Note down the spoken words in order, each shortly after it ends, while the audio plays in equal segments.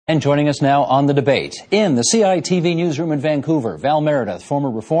And joining us now on the debate, in the CITV newsroom in Vancouver, Val Meredith, former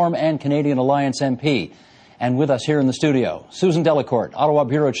Reform and Canadian Alliance MP. And with us here in the studio, Susan Delacourt, Ottawa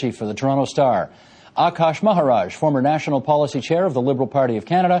Bureau Chief for the Toronto Star, Akash Maharaj, former National Policy Chair of the Liberal Party of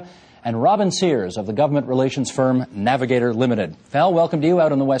Canada, and Robin Sears of the government relations firm Navigator Limited. Val, welcome to you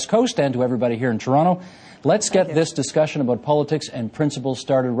out on the West Coast and to everybody here in Toronto. Let's get this discussion about politics and principles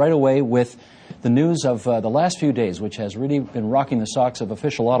started right away with the news of the last few days, which has really been rocking the socks of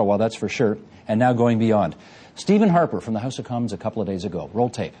official Ottawa, that's for sure, and now going beyond. Stephen Harper from the House of Commons a couple of days ago. Roll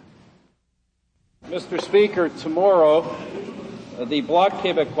tape. Mr. Speaker, tomorrow the Bloc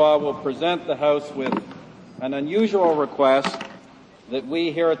Québécois will present the House with an unusual request that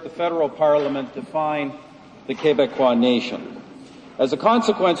we here at the Federal Parliament define the Québécois nation. As a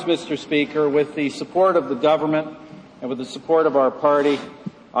consequence, Mr. Speaker, with the support of the government and with the support of our party,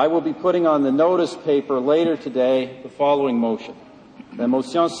 I will be putting on the notice paper later today the following motion. The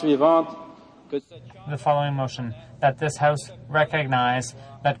following motion, that this House recognize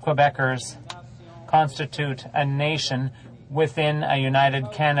that Quebecers constitute a nation within a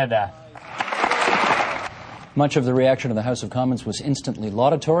united Canada. Much of the reaction of the House of Commons was instantly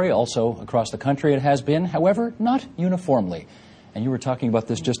laudatory. Also, across the country it has been, however, not uniformly. And you were talking about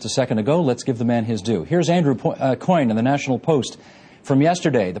this just a second ago. Let's give the man his due. Here's Andrew Coyne in the National Post from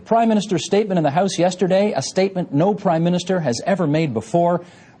yesterday. The Prime Minister's statement in the House yesterday, a statement no Prime Minister has ever made before,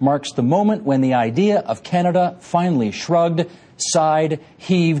 marks the moment when the idea of Canada finally shrugged, sighed,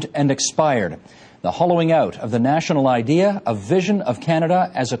 heaved, and expired. The hollowing out of the national idea, a vision of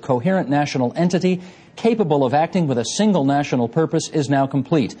Canada as a coherent national entity capable of acting with a single national purpose is now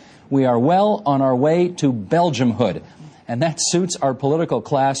complete. We are well on our way to Belgiumhood, and that suits our political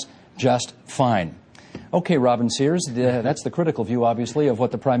class just fine. Okay, Robin Sears, that's the critical view, obviously, of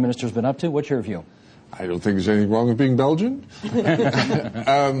what the Prime Minister's been up to. What's your view? I don't think there's anything wrong with being Belgian.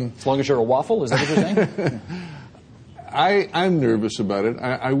 As long as you're a waffle, is that what you're saying? I'm nervous about it.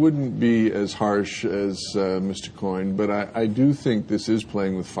 I wouldn't be as harsh as Mr. Coyne, but I do think this is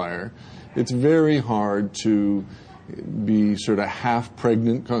playing with fire. It's very hard to be sort of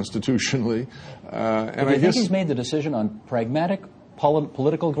half-pregnant constitutionally. And I think he's made the decision on pragmatic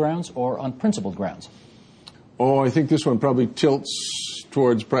political grounds or on principled grounds? Oh, I think this one probably tilts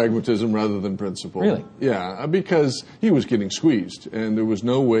towards pragmatism rather than principle. Really? Yeah, because he was getting squeezed, and there was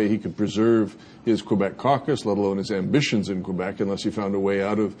no way he could preserve his Quebec caucus, let alone his ambitions in Quebec, unless he found a way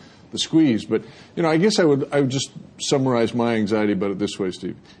out of the squeeze. But, you know, I guess I would just summarize my anxiety about it this way,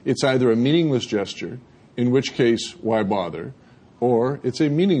 Steve. It's either a meaningless gesture, in which case, why bother, or it's a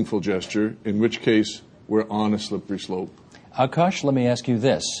meaningful gesture, in which case, we're on a slippery slope. Akash, let me ask you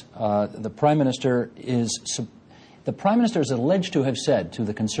this. The Prime Minister is alleged to have said to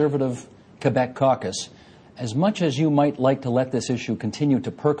the Conservative Quebec caucus, as much as you might like to let this issue continue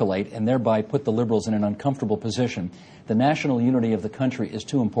to percolate and thereby put the Liberals in an uncomfortable position, the national unity of the country is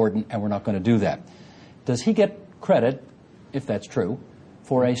too important and we're not going to do that. Does he get credit, if that's true,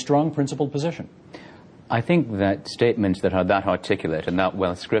 for a strong principled position? I think that statements that are that articulate and that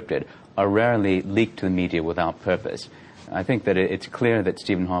well scripted are rarely leaked to the media without purpose. I think that it's clear that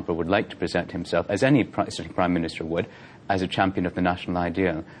Stephen Harper would like to present himself, as any Prime Minister would, as a champion of the national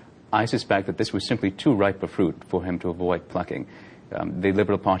ideal. I suspect that this was simply too ripe a fruit for him to avoid plucking. The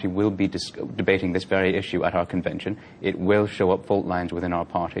Liberal Party will be debating this very issue at our convention. It will show up fault lines within our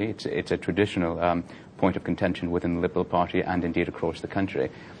party. It's a traditional point of contention within the Liberal Party and indeed across the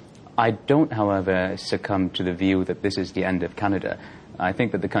country. I don't, however, succumb to the view that this is the end of Canada. I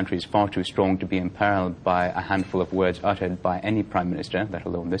think that the country is far too strong to be imperiled by a handful of words uttered by any Prime Minister, let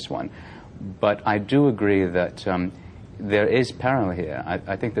alone this one. But I do agree that there is peril here.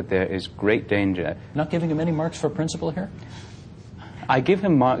 I think that there is great danger. Not giving him any marks for principle here? I give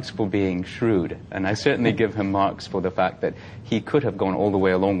him marks for being shrewd, and I certainly give him marks for the fact that he could have gone all the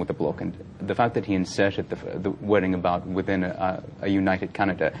way along with the Bloc, and the fact that he inserted the wording about within a united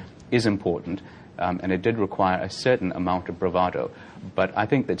Canada is important, and it did require a certain amount of bravado. But I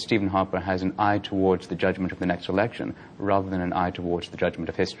think that Stephen Harper has an eye towards the judgment of the next election rather than an eye towards the judgment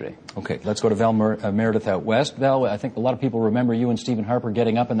of history. Okay, let's go to Val Meredith out west. Val, I think a lot of people remember you and Stephen Harper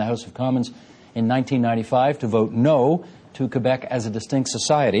getting up in the House of Commons in 1995 to vote no to Quebec as a distinct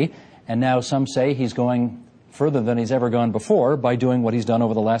society, and now some say he's going further than he's ever gone before by doing what he's done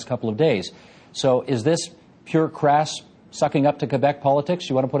over the last couple of days. So is this pure crass sucking up to Quebec politics?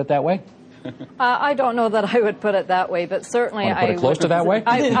 You want to put it that way? I don't know that I would put it that way, but certainly I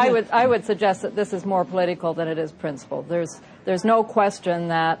would suggest that this is more political than it is principled. There's no question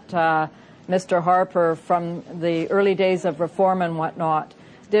that Mr. Harper, from the early days of reform and whatnot,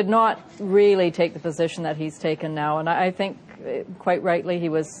 did not really take the position that he's taken now. And I think quite rightly, he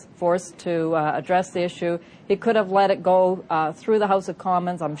was forced to address the issue. He could have let it go through the House of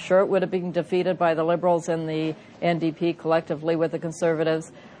Commons. I'm sure it would have been defeated by the Liberals and the NDP collectively with the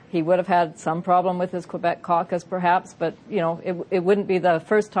Conservatives. He would have had some problem with his Quebec caucus, perhaps, but it wouldn't be the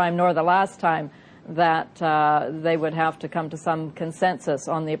first time nor the last time that they would have to come to some consensus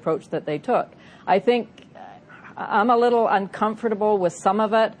on the approach that they took. I think I'm a little uncomfortable with some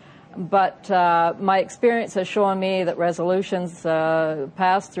of it, but my experience has shown me that resolutions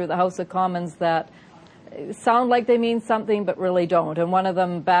passed through the House of Commons that sound like they mean something but really don't. And one of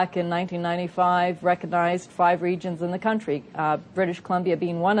them back in 1995 recognized 5 regions in the country, British Columbia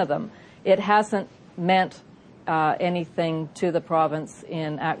being one of them. It hasn't meant anything to the province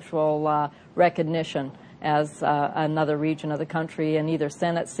in actual recognition as another region of the country in either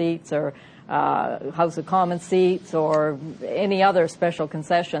Senate seats or House of Commons seats or any other special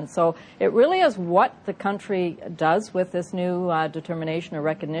concession. So it really is what the country does with this new determination or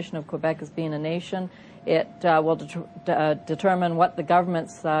recognition of Quebec as being a nation. It will determine what the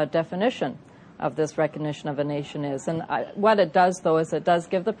government's definition of this recognition of a nation is. And what it does, though, is it does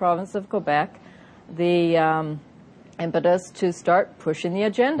give the province of Quebec the impetus to start pushing the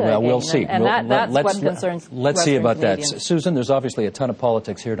agenda. Well, again. we'll see. And that's what concerns Let's see about Canadians. that. Susan, there's obviously a ton of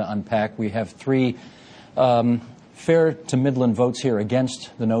politics here to unpack. We have 3 fair to Midland votes here against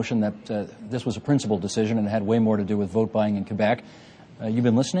the notion that this was a principled decision and had way more to do with vote buying in Quebec. You've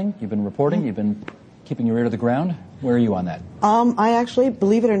been listening, you've been reporting, you've been keeping your ear to the ground. Where are you on that? I actually,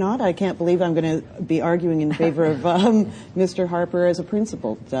 believe it or not, I can't believe I'm going to be arguing in favor of Mr. Harper as a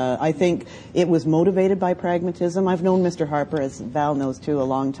principled. I think it was motivated by pragmatism. I've known Mr. Harper, as Val knows too, a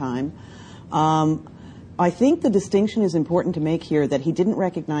long time. I think the distinction is important to make here that he didn't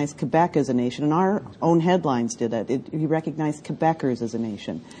recognize Quebec as a nation, and our own headlines did that. He recognized Quebecers as a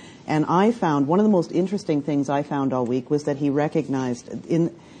nation. And I found, one of the most interesting things I found all week was that he recognized,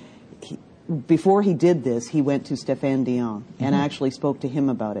 before he did this, he went to Stéphane Dion and actually spoke to him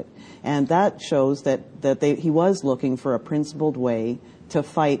about it. And that shows that he was looking for a principled way to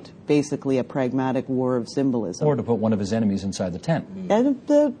fight basically a pragmatic war of symbolism. Or to put one of his enemies inside the tent. And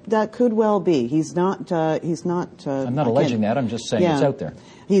that could well be. He's not. I'm not alleging that. I'm just saying it's out there.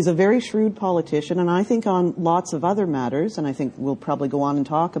 He's a very shrewd politician, and I think on lots of other matters, and I think we'll probably go on and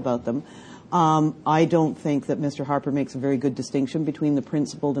talk about them, I don't think that Mr. Harper makes a very good distinction between the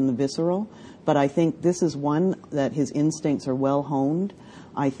principled and the visceral, but I think this is one that his instincts are well honed.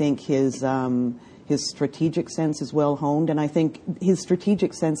 I think his strategic sense is well honed, and I think his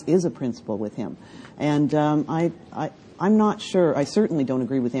strategic sense is a principle with him. And I'm not sure. I certainly don't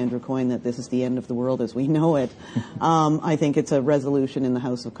agree with Andrew Coyne that this is the end of the world as we know it. I think it's a resolution in the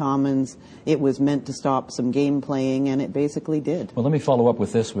House of Commons. It was meant to stop some game playing, and it basically did. Well, let me follow up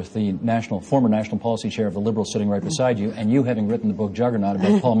with this, with the former national policy chair of the Liberals sitting right beside you, and you having written the book Juggernaut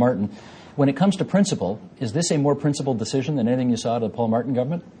about Paul Martin. When it comes to principle, is this a more principled decision than anything you saw out of the Paul Martin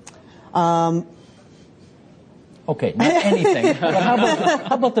government? Okay, not anything. But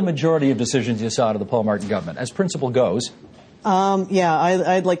how about the majority of decisions you saw out of the Paul Martin government? As principle goes.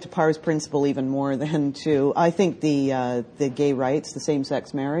 I'd like to parse principle even more than to. I think the gay rights, the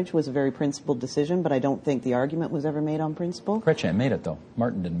same-sex marriage, was a very principled decision, but I don't think the argument was ever made on principle. Chrétien made it, though.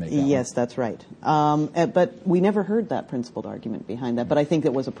 Martin didn't make it. Yes, that's right. But we never heard that principled argument behind that, but I think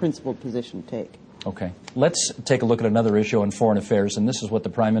it was a principled position to take. Okay. Let's take a look at another issue on foreign affairs, and this is what the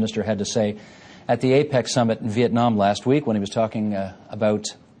Prime Minister had to say at the APEC summit in Vietnam last week when he was talking about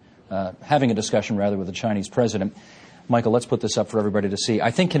having a discussion, rather, with the Chinese president. Michael, let's put this up for everybody to see. I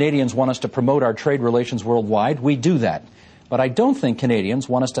think Canadians want us to promote our trade relations worldwide. We do that. But I don't think Canadians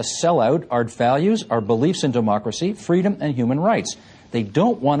want us to sell out our values, our beliefs in democracy, freedom, and human rights. They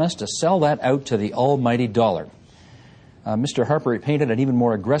don't want us to sell that out to the almighty dollar. Mr. Harper painted an even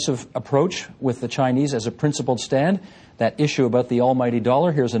more aggressive approach with the Chinese as a principled stand. That issue about the almighty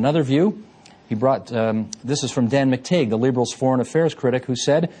dollar, here's another view. He brought, this is from Dan McTeague, the Liberals' foreign affairs critic, who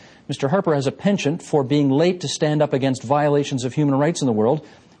said, Mr. Harper has a penchant for being late to stand up against violations of human rights in the world.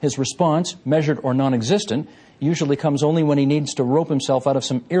 His response, measured or non-existent, usually comes only when he needs to rope himself out of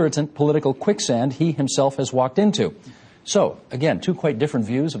some irritant political quicksand he himself has walked into. So, again, two quite different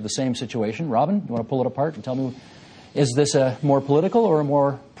views of the same situation. Robin, you want to pull it apart and tell me, is this a more political or a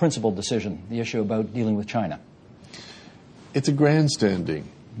more principled decision, the issue about dealing with China? It's a grandstanding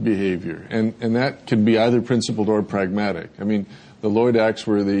behavior, and that can be either principled or pragmatic. I mean, the Lloyd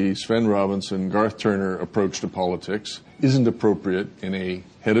Axworthy, Sven Robinson, Garth Turner approach to politics isn't appropriate in a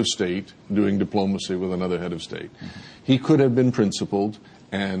head of state doing diplomacy with another head of state. He could have been principled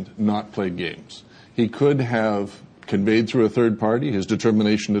and not played games. He could have conveyed through a third party, his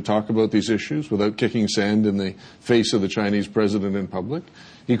determination to talk about these issues without kicking sand in the face of the Chinese president in public.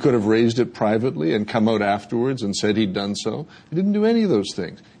 He could have raised it privately and come out afterwards and said he'd done so. He didn't do any of those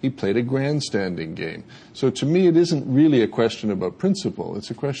things. He played a grandstanding game. So to me, it isn't really a question about principle.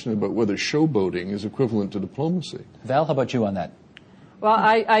 It's a question about whether showboating is equivalent to diplomacy. Val, how about you on that? Well,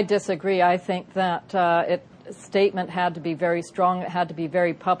 I disagree. I think that statement had to be very strong. It had to be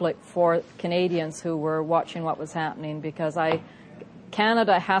very public for Canadians who were watching what was happening, because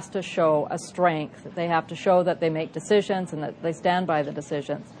Canada has to show a strength. They have to show that they make decisions and that they stand by the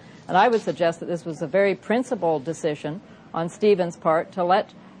decisions. And I would suggest that this was a very principled decision on Stephen's part to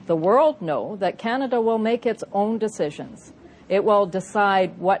let the world know that Canada will make its own decisions. It will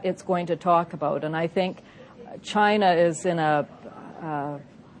decide what it's going to talk about. And I think China is in a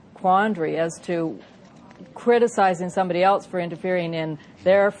quandary as to criticizing somebody else for interfering in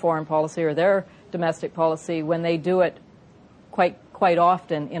their foreign policy or their domestic policy when they do it quite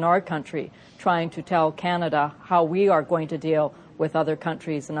often in our country, trying to tell Canada how we are going to deal with other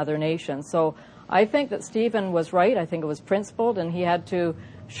countries and other nations. So I think that Stephen was right. I think it was principled, and he had to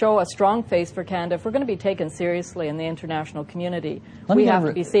show a strong face for Canada. If we're going to be taken seriously in the international community, we have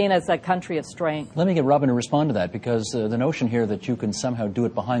to be seen as a country of strength. Let me get Robin to respond to that, because the notion here that you can somehow do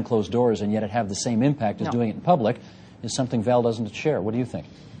it behind closed doors and yet it have the same impact as doing it in public is something Val doesn't share. What do you think?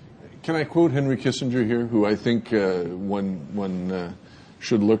 Can I quote Henry Kissinger here, who I think one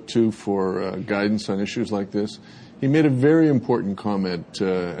should look to for guidance on issues like this? He made a very important comment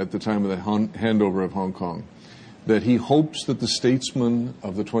at the time of the handover of Hong Kong, that he hopes that the statesmen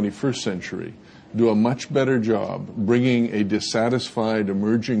of the 21st century do a much better job bringing a dissatisfied,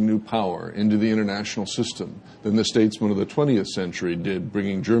 emerging new power into the international system than the statesmen of the 20th century did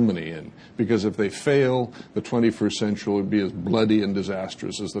bringing Germany in. Because if they fail, the 21st century will be as bloody and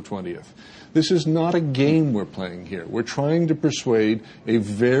disastrous as the 20th. This is not a game we're playing here. We're trying to persuade a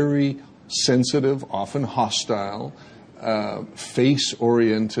very sensitive, often hostile,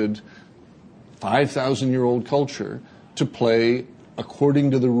 face-oriented, 5,000-year-old culture to play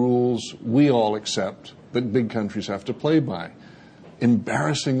according to the rules we all accept that big countries have to play by.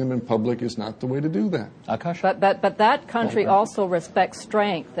 Embarrassing them in public is not the way to do that. Akash? But that country also respects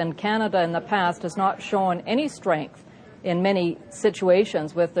strength, and Canada in the past has not shown any strength in many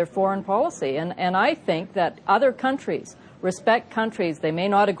situations with their foreign policy. And I think that other countries respect countries. They may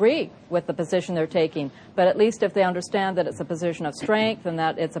not agree with the position they're taking, but at least if they understand that it's a position of strength and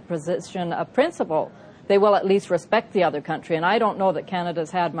that it's a position of principle, they will at least respect the other country. And I don't know that Canada's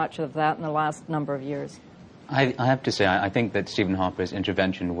had much of that in the last number of years. I have to say, I think that Stephen Harper's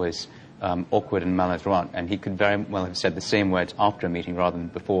intervention was awkward and maladroit, and he could very well have said the same words after a meeting rather than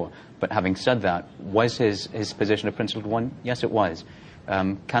before. But having said that, was his position a principled one? Yes, it was.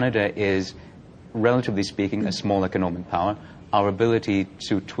 Canada is, relatively speaking, a small economic power. Our ability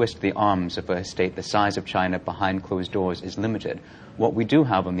to twist the arms of a state the size of China behind closed doors is limited. What we do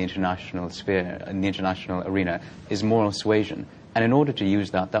have on the international sphere, in the international arena, is moral suasion. And in order to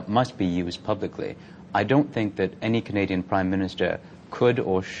use that, that must be used publicly. I don't think that any Canadian Prime Minister could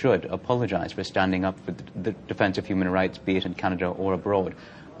or should apologize for standing up for the defense of human rights, be it in Canada or abroad.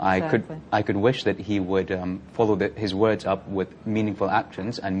 Exactly. I could wish that he would follow his words up with meaningful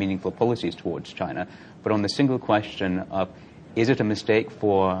actions and meaningful policies towards China. But on the single question of, is it a mistake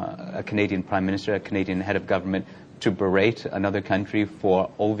for a Canadian Prime Minister, a Canadian head of government, to berate another country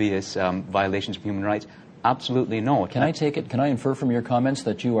for obvious violations of human rights? Absolutely not. Can I take it, can I infer from your comments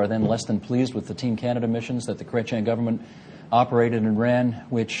that you are then less than pleased with the Team Canada missions that the Chrétien government operated and ran,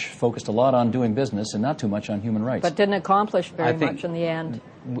 which focused a lot on doing business and not too much on human rights? But didn't accomplish very much in the end.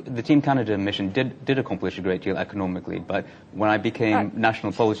 The Team Canada mission did accomplish a great deal economically, but when I became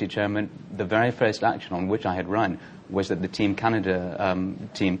National Policy Chairman, the very first action on which I had run was that the Team Canada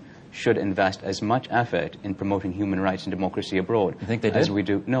team should invest as much effort in promoting human rights and democracy abroad. You think they did? As we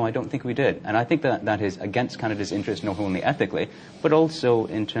do. No, I don't think we did. And I think that is against Canada's interest not only ethically, but also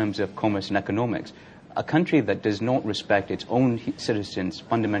in terms of commerce and economics. A country that does not respect its own citizens'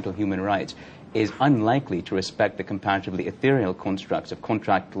 fundamental human rights is unlikely to respect the comparatively ethereal constructs of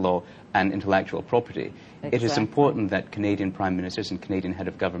contract law and intellectual property. Exactly. It is important that Canadian Prime Ministers and Canadian head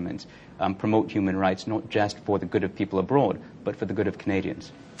of governments promote human rights not just for the good of people abroad, but for the good of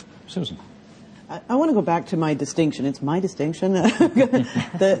Canadians. Susan. I want to go back to my distinction. It's my distinction.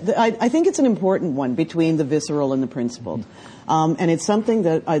 I think it's an important one between the visceral and the principled. And it's something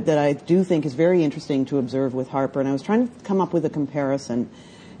that I do think is very interesting to observe with Harper. And I was trying to come up with a comparison.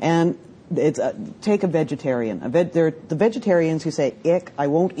 And it's take a vegetarian. There are the vegetarians who say, ick, I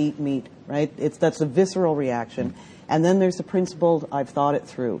won't eat meat, right? That's a visceral reaction. And then there's the principled, I've thought it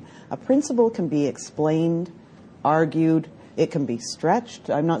through. A principle can be explained argued. It can be stretched.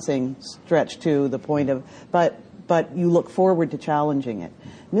 I'm not saying stretched to the point of, but you look forward to challenging it.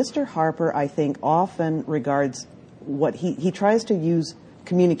 Mr. Harper, I think, often regards what he tries to use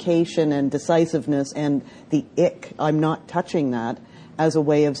communication and decisiveness and the ick, I'm not touching that, as a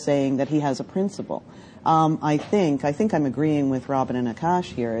way of saying that he has a principle. I think I'm agreeing with Robin and Akash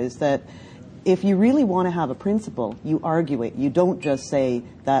here, is that if you really want to have a principle, you argue it. You don't just say,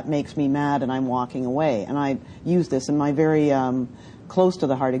 that makes me mad and I'm walking away. And I use this in my very close to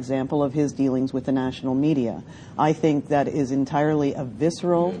the heart example of his dealings with the national media. I think that is entirely a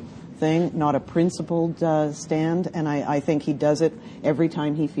visceral thing, not a principled stand, and I think he does it every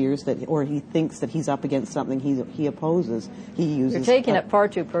time he fears that, or he thinks that he's up against something he opposes. He uses. You're taking it far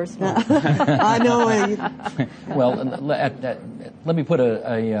too personal. I know. Well, let me put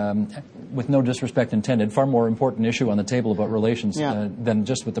with no disrespect intended, far more important issue on the table about relations than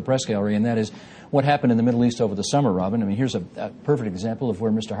just with the press gallery, and that is what happened in the Middle East over the summer, Robin. I mean, here's a perfect example of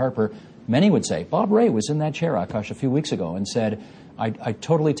where Mr. Harper, many would say, Bob Rae was in that chair, Akash, a few weeks ago, and said, I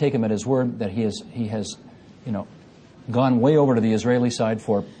totally take him at his word that he has, gone way over to the Israeli side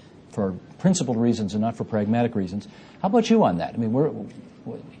for principled reasons and not for pragmatic reasons. How about you on that? I mean,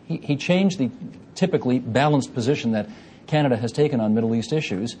 he changed the typically balanced position that Canada has taken on Middle East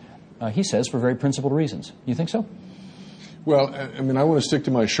issues, he says, for very principled reasons. You think so? Well, I mean, I want to stick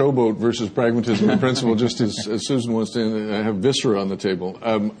to my showboat versus pragmatism and principle, just as Susan wants to have viscera on the table.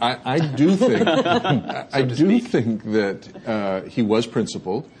 I do think that he was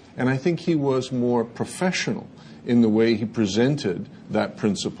principled, and I think he was more professional in the way he presented that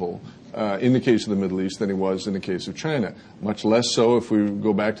principle in the case of the Middle East than he was in the case of China. Much less so if we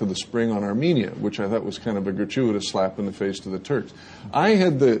go back to the spring on Armenia, which I thought was kind of a gratuitous slap in the face to the Turks. I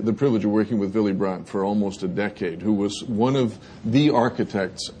had the privilege of working with Willy Brandt for almost a decade, who was one of the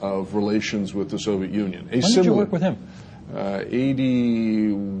architects of relations with the Soviet Union. When did you work with him?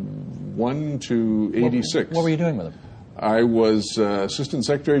 81 to 86. What were you doing with him? I was Assistant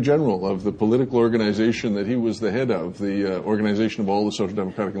Secretary General of the political organization that he was the head of, the organization of all the Social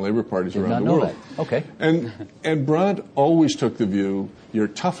Democratic and Labor parties around the world. Did not know that. Okay. And Brandt always took the view, you're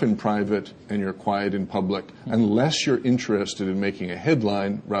tough in private and you're quiet in public, unless you're interested in making a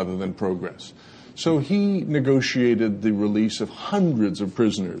headline rather than progress. So he negotiated the release of hundreds of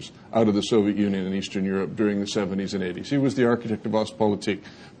prisoners out of the Soviet Union and Eastern Europe during the 70s and 80s. He was the architect of Ostpolitik,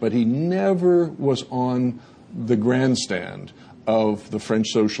 but he never was on the grandstand of the French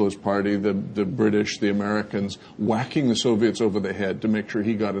Socialist Party, the British, the Americans, whacking the Soviets over the head to make sure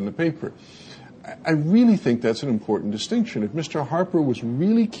he got in the paper. I really think that's an important distinction. If Mr. Harper was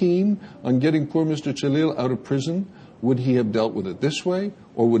really keen on getting poor Mr. Jalil out of prison, would he have dealt with it this way,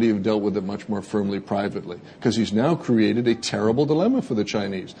 or would he have dealt with it much more firmly privately? Because he's now created a terrible dilemma for the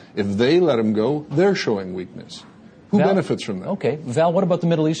Chinese. If they let him go, they're showing weakness. Who benefits from that? Okay. Val, what about the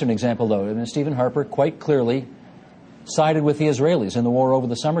Middle Eastern example, though? I mean, Stephen Harper quite clearly sided with the Israelis in the war over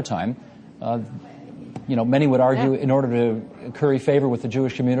the summertime. Many would argue in order to curry favor with the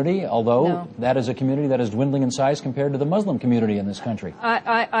Jewish community, although that is a community that is dwindling in size compared to the Muslim community in this country.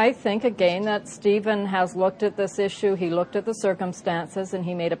 I think, again, that Stephen has looked at this issue. He looked at the circumstances, and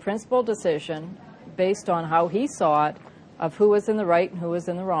he made a principled decision based on how he saw it of who was in the right and who was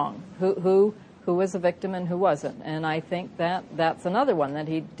in the wrong, who was a victim and who wasn't. And I think that's another one, that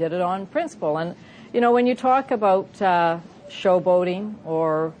he did it on principle. And, when you talk about showboating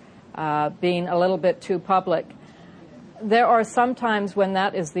or being a little bit too public, there are some times when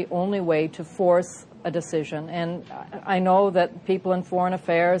that is the only way to force a decision. And I know that people in foreign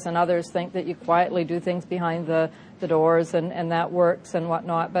affairs and others think that you quietly do things behind the doors and that works and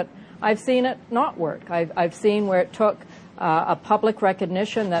whatnot. But I've seen it not work. I've seen where it took a public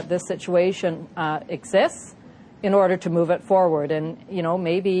recognition that this situation exists in order to move it forward. And,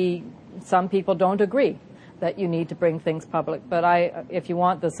 maybe some people don't agree that you need to bring things public. But if you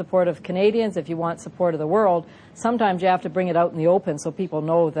want the support of Canadians, if you want support of the world, sometimes you have to bring it out in the open so people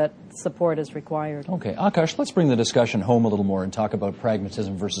know that support is required. Okay. Akash, let's bring the discussion home a little more and talk about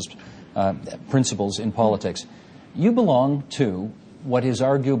pragmatism versus principles in politics. You belong to what is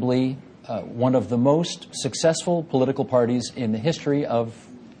arguably one of the most successful political parties in the history of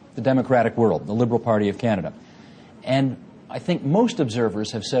the democratic world, the Liberal Party of Canada. And I think most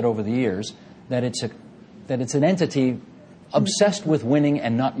observers have said over the years that it's an entity obsessed with winning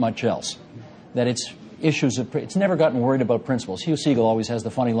and not much else. That it's never gotten worried about principles. Hugh Segal always has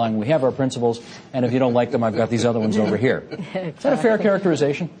the funny line, we have our principles, and if you don't like them, I've got these other ones over here. Is that a fair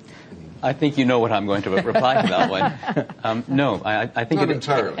characterization? I think you know what I'm going to reply to that one. No, I think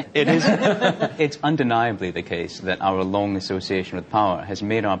it's undeniably the case that our long association with power has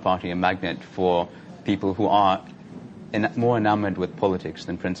made our party a magnet for people who are more enamored with politics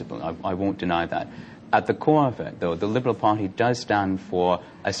than principle. I won't deny that. At the core of it, though, the Liberal Party does stand for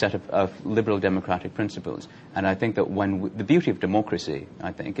a set of liberal democratic principles. And I think that the beauty of democracy,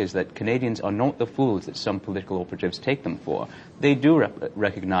 I think, is that Canadians are not the fools that some political operatives take them for. They do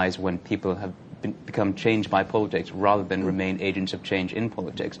recognize when people have become changed by politics rather than remain agents of change in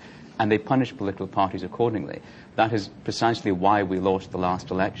politics. And they punish political parties accordingly. That is precisely why we lost the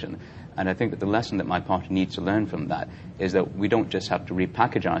last election. And I think that the lesson that my party needs to learn from that is that we don't just have to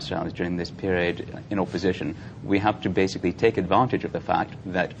repackage ourselves during this period in opposition. We have to basically take advantage of the fact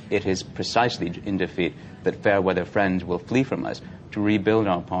that it is precisely in defeat that fair weather friends will flee from us to rebuild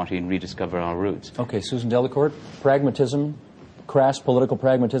our party and rediscover our roots. Okay, Susan Delacourt, pragmatism, crass political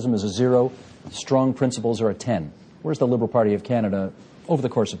pragmatism is a 0, strong principles are a 10. Where's the Liberal Party of Canada over the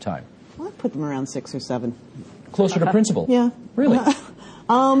course of time? Well, I'd put them around 6 or 7. Closer to principle? Yeah. Really?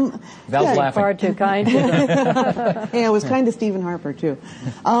 Val's laughing. Far too kind. Yeah, it was kind of Stephen Harper, too.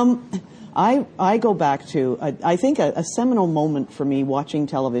 I go back to, I think, a seminal moment for me watching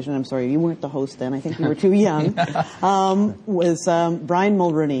television. I'm sorry, you weren't the host then. I think you were too young. Was Brian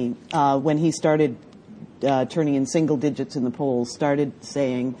Mulroney, when he started turning in single digits in the polls, started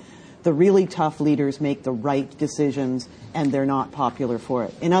saying, the really tough leaders make the right decisions and they're not popular for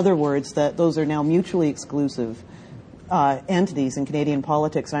it. In other words, that those are now mutually exclusive entities in Canadian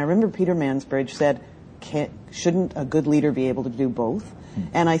politics. And I remember Peter Mansbridge said, shouldn't a good leader be able to do both?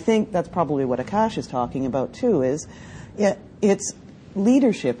 And I think that's probably what Akash is talking about too, is it's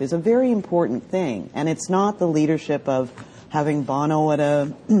leadership is a very important thing. And it's not the leadership of having Bono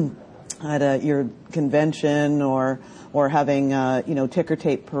at your convention or having ticker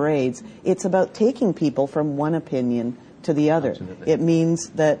tape parades. It's about taking people from one opinion to the other. Absolutely. It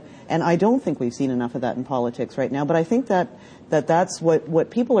means that, and I don't think we've seen enough of that in politics right now, but I think that's what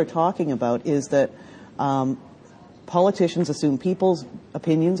people are talking about, is that politicians assume people's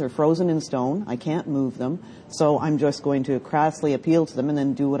opinions are frozen in stone. I can't move them, so I'm just going to crassly appeal to them and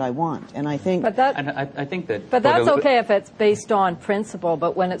then do what I want. And I think, but that's okay if it's based on principle.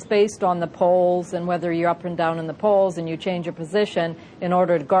 But when it's based on the polls and whether you're up and down in the polls and you change your position in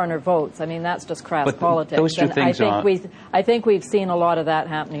order to garner votes, I mean that's just crass politics. Those two things I think we've seen a lot of that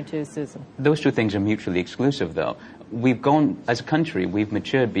happening too, Susan. Those two things are mutually exclusive, though. We've gone, as a country, we've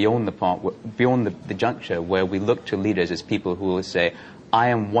matured beyond the juncture where we look to leaders as people who will say, I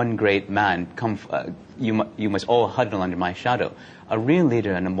am one great man, you must all huddle under my shadow. A real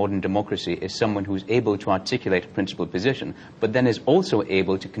leader in a modern democracy is someone who's able to articulate a principled position, but then is also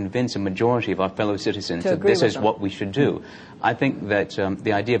able to convince a majority of our fellow citizens that this is what we should do. I think that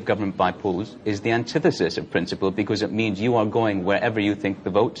the idea of government by polls is the antithesis of principle, because it means you are going wherever you think the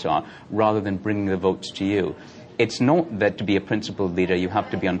votes are, rather than bringing the votes to you. It's not that to be a principled leader you have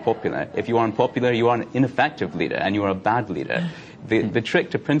to be unpopular. If you are unpopular, you are an ineffective leader and you are a bad leader. The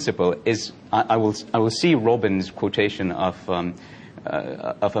trick to principle is, I will see Robin's quotation of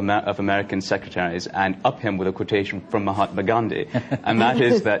American secretaries and up him with a quotation from Mahatma Gandhi, and that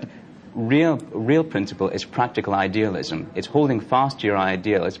is that real principle is practical idealism. It's holding fast to your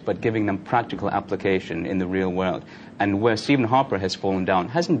ideals but giving them practical application in the real world. And where Stephen Harper has fallen down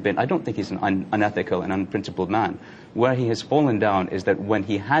hasn't been, I don't think he's an unethical and unprincipled man. Where he has fallen down is that when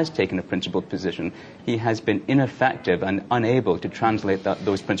he has taken a principled position, he has been ineffective and unable to translate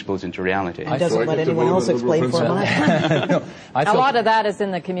those principles into reality. He doesn't let anyone else explain for him. A lot of that is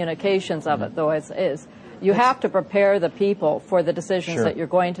in the communications of it, though, is you have to prepare the people for the decisions that you're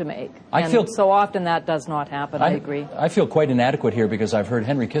going to make. So often that does not happen, I agree. I feel quite inadequate here because I've heard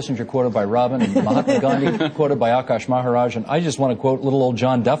Henry Kissinger quoted by Robin and Mahatma Gandhi quoted by Akash Maharaj, and I just want to quote little old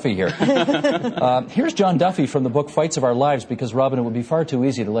John Duffy here. Here's John Duffy from the book Fights of Our Lives, because, Robin, it would be far too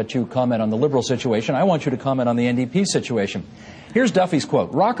easy to let you comment on the Liberal situation. I want you to comment on the NDP situation. Here's Duffy's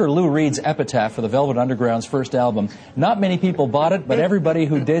quote. Rocker Lou Reed's epitaph for the Velvet Underground's first album, not many people bought it, but everybody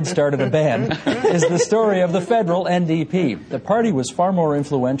who did started a band, is the story of the federal NDP. The party was far more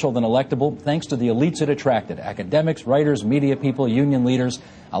influential than electable thanks to the elites it attracted, academics, writers, media people, union leaders,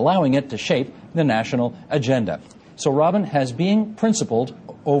 allowing it to shape the national agenda. So, Robin, has being principled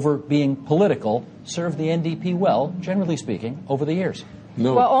over being political served the NDP well, generally speaking, over the years?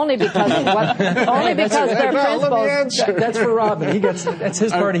 No. Well, only because their principles. That's for Robin. That's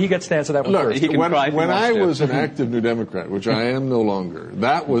his party. He gets to answer that one first. When I was an active New Democrat, which I am no longer,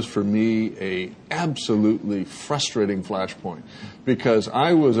 that was for me a absolutely frustrating flashpoint, because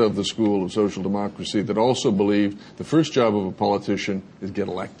I was of the school of social democracy that also believed the first job of a politician is get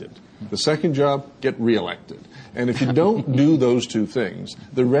elected. The second job, get reelected. And if you don't do those two things,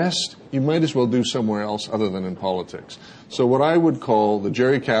 the rest you might as well do somewhere else other than in politics. So what I would call the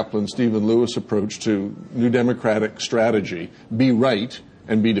Jerry Kaplan, Stephen Lewis approach to New Democratic strategy, be right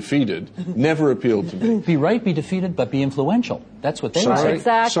and be defeated, never appealed to me. Be right, be defeated, but be influential. That's what they Sorry, say.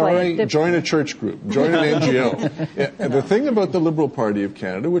 Exactly. Sorry, join a church group, join an NGO. Yeah, the thing about the Liberal Party of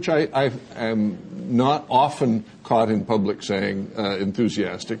Canada, which I am not often caught in public saying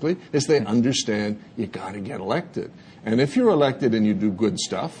enthusiastically, is they understand you got to get elected. And if you're elected and you do good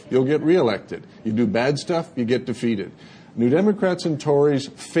stuff, you'll get reelected. You do bad stuff, you get defeated. New Democrats and Tories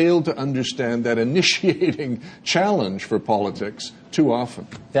fail to understand that initiating challenge for politics too often.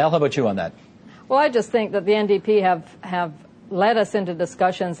 Val, how about you on that? Well, I just think that the NDP have led us into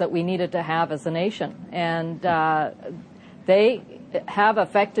discussions that we needed to have as a nation. And they have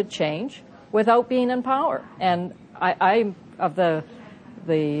affected change without being in power. And I'm of the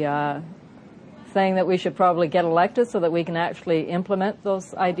saying that we should probably get elected so that we can actually implement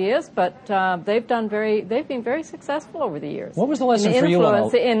those ideas. But they've been very successful over the years. What was the lesson for you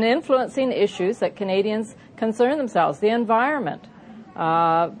in influencing issues that Canadians concern themselves, the environment,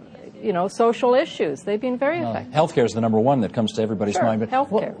 social issues? They've been very effective. Healthcare is the number one that comes to everybody's mind. But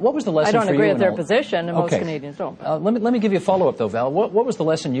healthcare. What was the lesson for you? I don't agree with their position, and most Canadians don't. Let me give you a follow-up, though, Val. What was the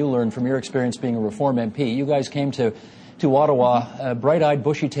lesson you learned from your experience being a Reform MP? You guys came to Ottawa, bright-eyed,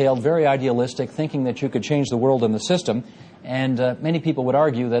 bushy-tailed, very idealistic, thinking that you could change the world and the system. And many people would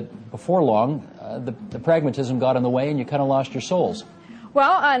argue that before long, the pragmatism got in the way and you kind of lost your souls.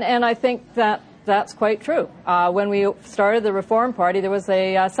 Well, and I think that's quite true. When we started the Reform Party, there was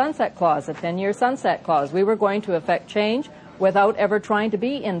a sunset clause, a 10-year sunset clause. We were going to effect change without ever trying to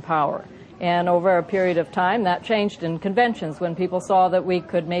be in power. And over a period of time, that changed in conventions when people saw that we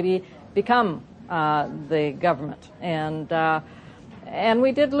could maybe become the government, and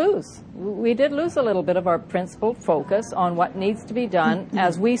we did lose. We did lose a little bit of our principled focus on what needs to be done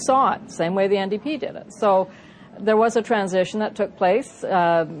as we saw it, same way the NDP did it. So there was a transition that took place,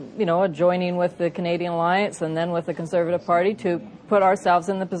 joining with the Canadian Alliance and then with the Conservative Party to put ourselves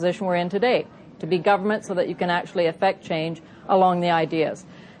in the position we're in today, to be government so that you can actually affect change along the ideas.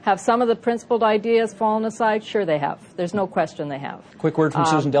 Have some of the principled ideas fallen aside? Sure they have. There's no question they have. Quick word from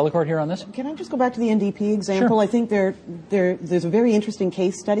Susan Delacourt here on this. Can I just go back to the NDP example? Sure. I think there's a very interesting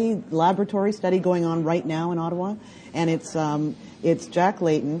case study, laboratory study going on right now in Ottawa, and it's Jack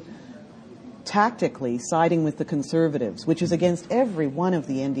Layton tactically siding with the Conservatives, which is against every one of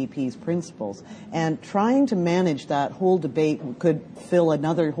the NDP's principles, and trying to manage that whole debate could fill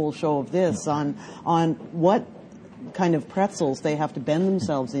another whole show of this on what kind of pretzels they have to bend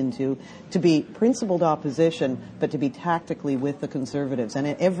themselves into to be principled opposition, but to be tactically with the Conservatives. And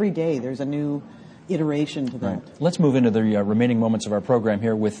every day there's a new iteration to that. Right. Let's move into the remaining moments of our program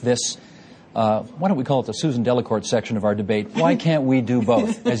here with this. Why don't we call it the Susan Delacourt section of our debate? Why can't we do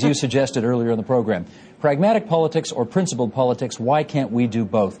both, as you suggested earlier in the program? Pragmatic politics or principled politics, why can't we do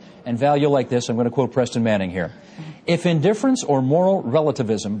both? And Val, you'll like this. I'm going to quote Preston Manning here. If indifference or moral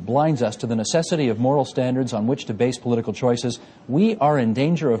relativism blinds us to the necessity of moral standards on which to base political choices, we are in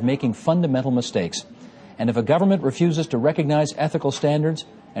danger of making fundamental mistakes. And if a government refuses to recognize ethical standards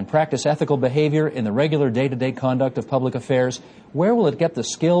and practice ethical behavior in the regular day-to-day conduct of public affairs, where will it get the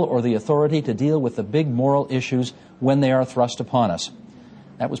skill or the authority to deal with the big moral issues when they are thrust upon us?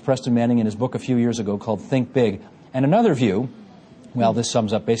 That was Preston Manning in his book a few years ago called Think Big. And another view, well, this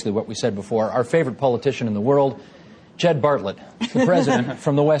sums up basically what we said before, our favorite politician in the world, Jed Bartlett, the president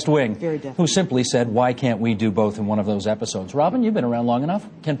from the West Wing, who simply said, why can't we do both in one of those episodes? Robin, you've been around long enough.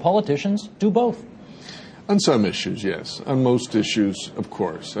 Can politicians do both? On some issues, yes. On most issues, of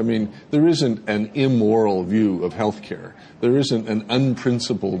course. I mean, there isn't an immoral view of health care. There isn't an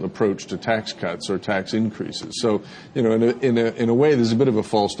unprincipled approach to tax cuts or tax increases. So, in a way, there's a bit of a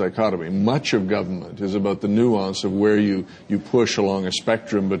false dichotomy. Much of government is about the nuance of where you push along a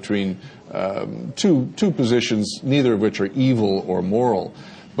spectrum between two positions, neither of which are evil or moral.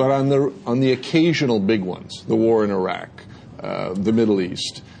 But on the occasional big ones, the war in Iraq, the Middle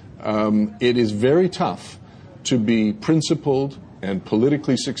East, it is very tough to be principled and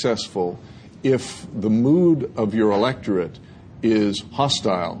politically successful if the mood of your electorate is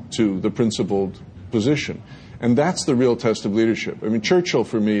hostile to the principled position. And that's the real test of leadership. I mean, Churchill,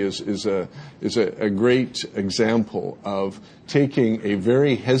 for me, is a great example of taking a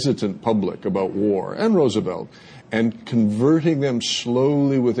very hesitant public about war, and Roosevelt, and converting them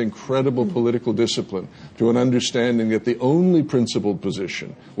slowly with incredible political discipline to an understanding that the only principled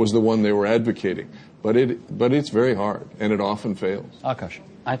position was the one they were advocating. But it's very hard, and it often fails. Akash.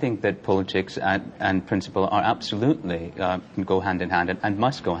 I think that politics and principle are absolutely can go hand in hand and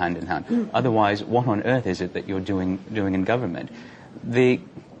must go hand in hand. Otherwise, what on earth is it that you're doing in government? I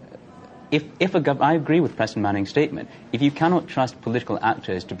agree with Preston Manning's statement. If you cannot trust political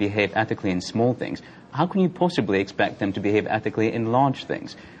actors to behave ethically in small things, how can you possibly expect them to behave ethically in large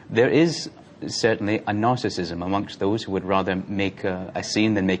things? There is certainly a narcissism amongst those who would rather make a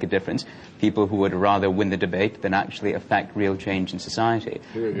scene than make a difference, people who would rather win the debate than actually affect real change in society.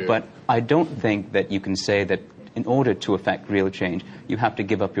 But I don't think that you can say that in order to affect real change, you have to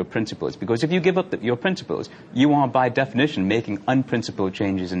give up your principles. Because if you give up your principles, you are by definition making unprincipled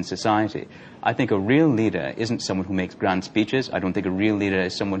changes in society. I think a real leader isn't someone who makes grand speeches. I don't think a real leader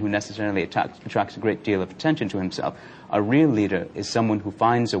is someone who necessarily attracts a great deal of attention to himself. A real leader is someone who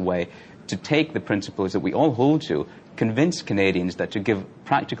finds a way to take the principles that we all hold to, convince Canadians that to give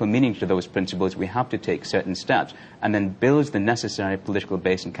practical meaning to those principles, we have to take certain steps, and then builds the necessary political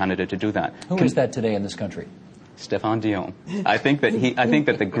base in Canada to do that. Who is that today in this country? Stéphane Dion. I think that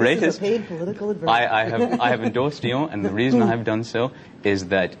the greatest. This is a paid political advice. I have endorsed Dion, and the reason I have done so is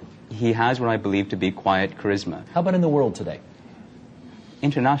that he has what I believe to be quiet charisma. How about in the world today?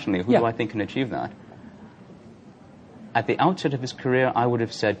 Internationally, who do I think can achieve that? At the outset of his career, I would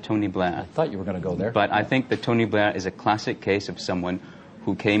have said Tony Blair. I thought you were going to go there. But I think that Tony Blair is a classic case of someone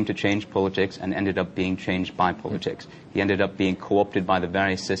who came to change politics and ended up being changed by politics. He ended up being co-opted by the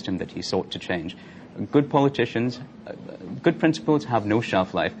very system that he sought to change. Good politicians, good principles have no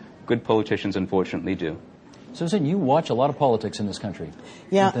shelf life. Good politicians, unfortunately, do. Susan, you watch a lot of politics in this country.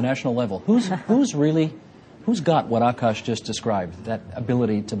 Yeah. At the national level. Who's got what Akash just described, that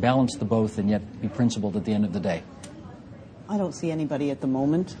ability to balance the both and yet be principled at the end of the day? I don't see anybody at the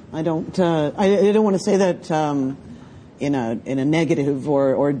moment. I don't want to say that in a negative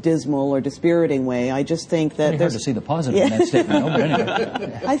or dismal or dispiriting way. I just think that it's hard to see the positive in that statement. No, but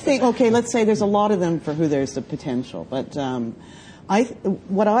anyway. I think, okay, let's say there's a lot of them for who there's the potential. But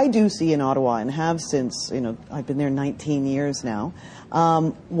what I do see in Ottawa, and have since, I've been there 19 years now,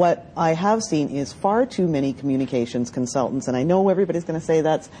 what I have seen is far too many communications consultants, and I know everybody's going to say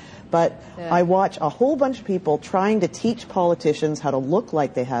but I watch a whole bunch of people trying to teach politicians how to look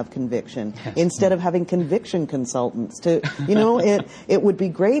like they have conviction instead of having conviction consultants. It would be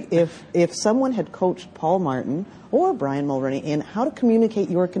great if someone had coached Paul Martin or Brian Mulroney in how to communicate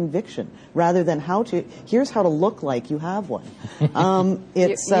your conviction rather than here's how to look like you have one. You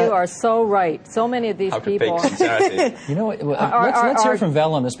are so right. So many of these people. Let's hear from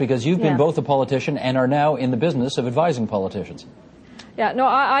Val on this, because you've been both a politician and are now in the business of advising politicians. Yeah, no,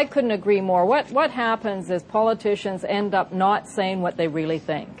 I couldn't agree more. What happens is politicians end up not saying what they really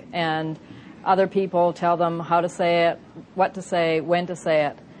think, and other people tell them how to say it, what to say, when to say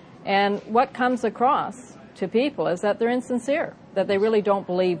it. And what comes across to people is that they're insincere, that they really don't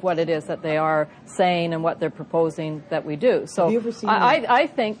believe what it is that they are saying and what they're proposing that we do. So have you ever seen that? I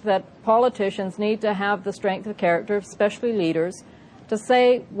think that politicians need to have the strength of character, especially leaders, to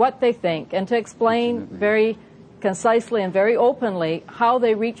say what they think and to explain very concisely and very openly how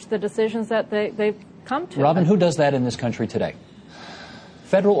they reach the decisions that they've come to. Robin, who does that in this country today?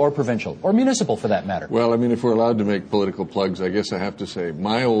 Federal or provincial, or municipal for that matter? Well, if we're allowed to make political plugs, I guess I have to say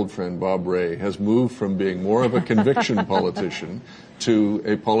my old friend Bob Rae has moved from being more of a conviction politician to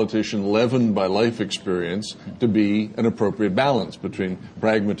a politician leavened by life experience to be an appropriate balance between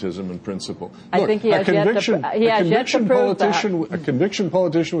pragmatism and principle. I think he has yet to prove that. A conviction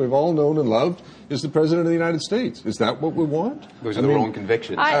politician we've all known and loved is the President of the United States. Is that what we want? Those are the wrong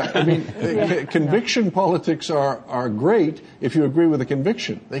convictions. Conviction politics are great if you agree with a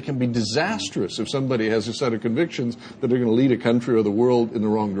conviction. They can be disastrous if somebody has a set of convictions that are going to lead a country or the world in the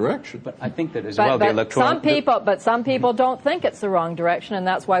wrong direction. But I think that the electoral... Some people don't think it's the wrong direction, and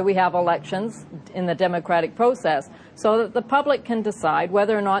that's why we have elections in the democratic process, so that the public can decide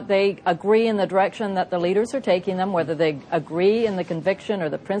whether or not they agree in the direction that the leaders are taking them, whether they agree in the conviction or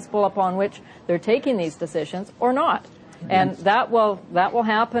the principle upon which they're taking these decisions or not. And that will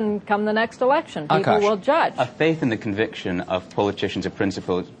happen come the next election. People will judge. A faith in the conviction of politicians of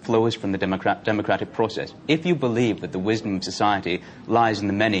principle flows from the democratic process. If you believe that the wisdom of society lies in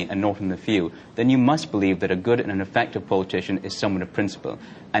the many and not in the few, then you must believe that a good and an effective politician is someone of principle.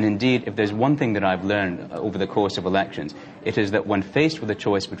 And indeed, if there's one thing that I've learned over the course of elections, it is that when faced with a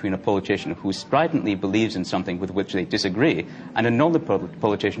choice between a politician who stridently believes in something with which they disagree and another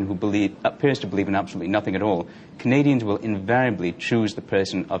politician who appears to believe in absolutely nothing at all, Canadians will invariably choose the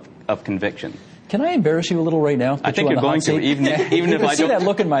person of conviction. Can I embarrass you a little right now? I think you're going to, even if I see don't. that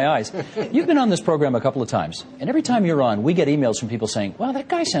look in my eyes. You've been on this program a couple of times, and every time you're on, we get emails from people saying, "Wow, that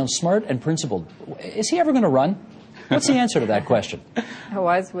guy sounds smart and principled. Is he ever going to run?" What's the answer to that question? How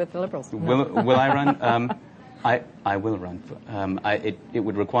wise with the Liberals? Will I run? I will run. It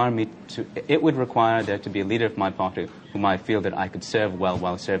would require me to. It would require there to be a leader of my party whom I feel that I could serve well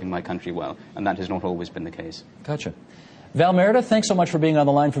while serving my country well, and that has not always been the case. Gotcha. Val Meredith, thanks so much for being on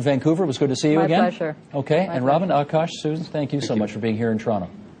the line from Vancouver. It was good to see you again. My pleasure. Okay, My and pleasure. Robin, Akash, Susan, thank you so much for being here in Toronto.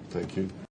 Thank you.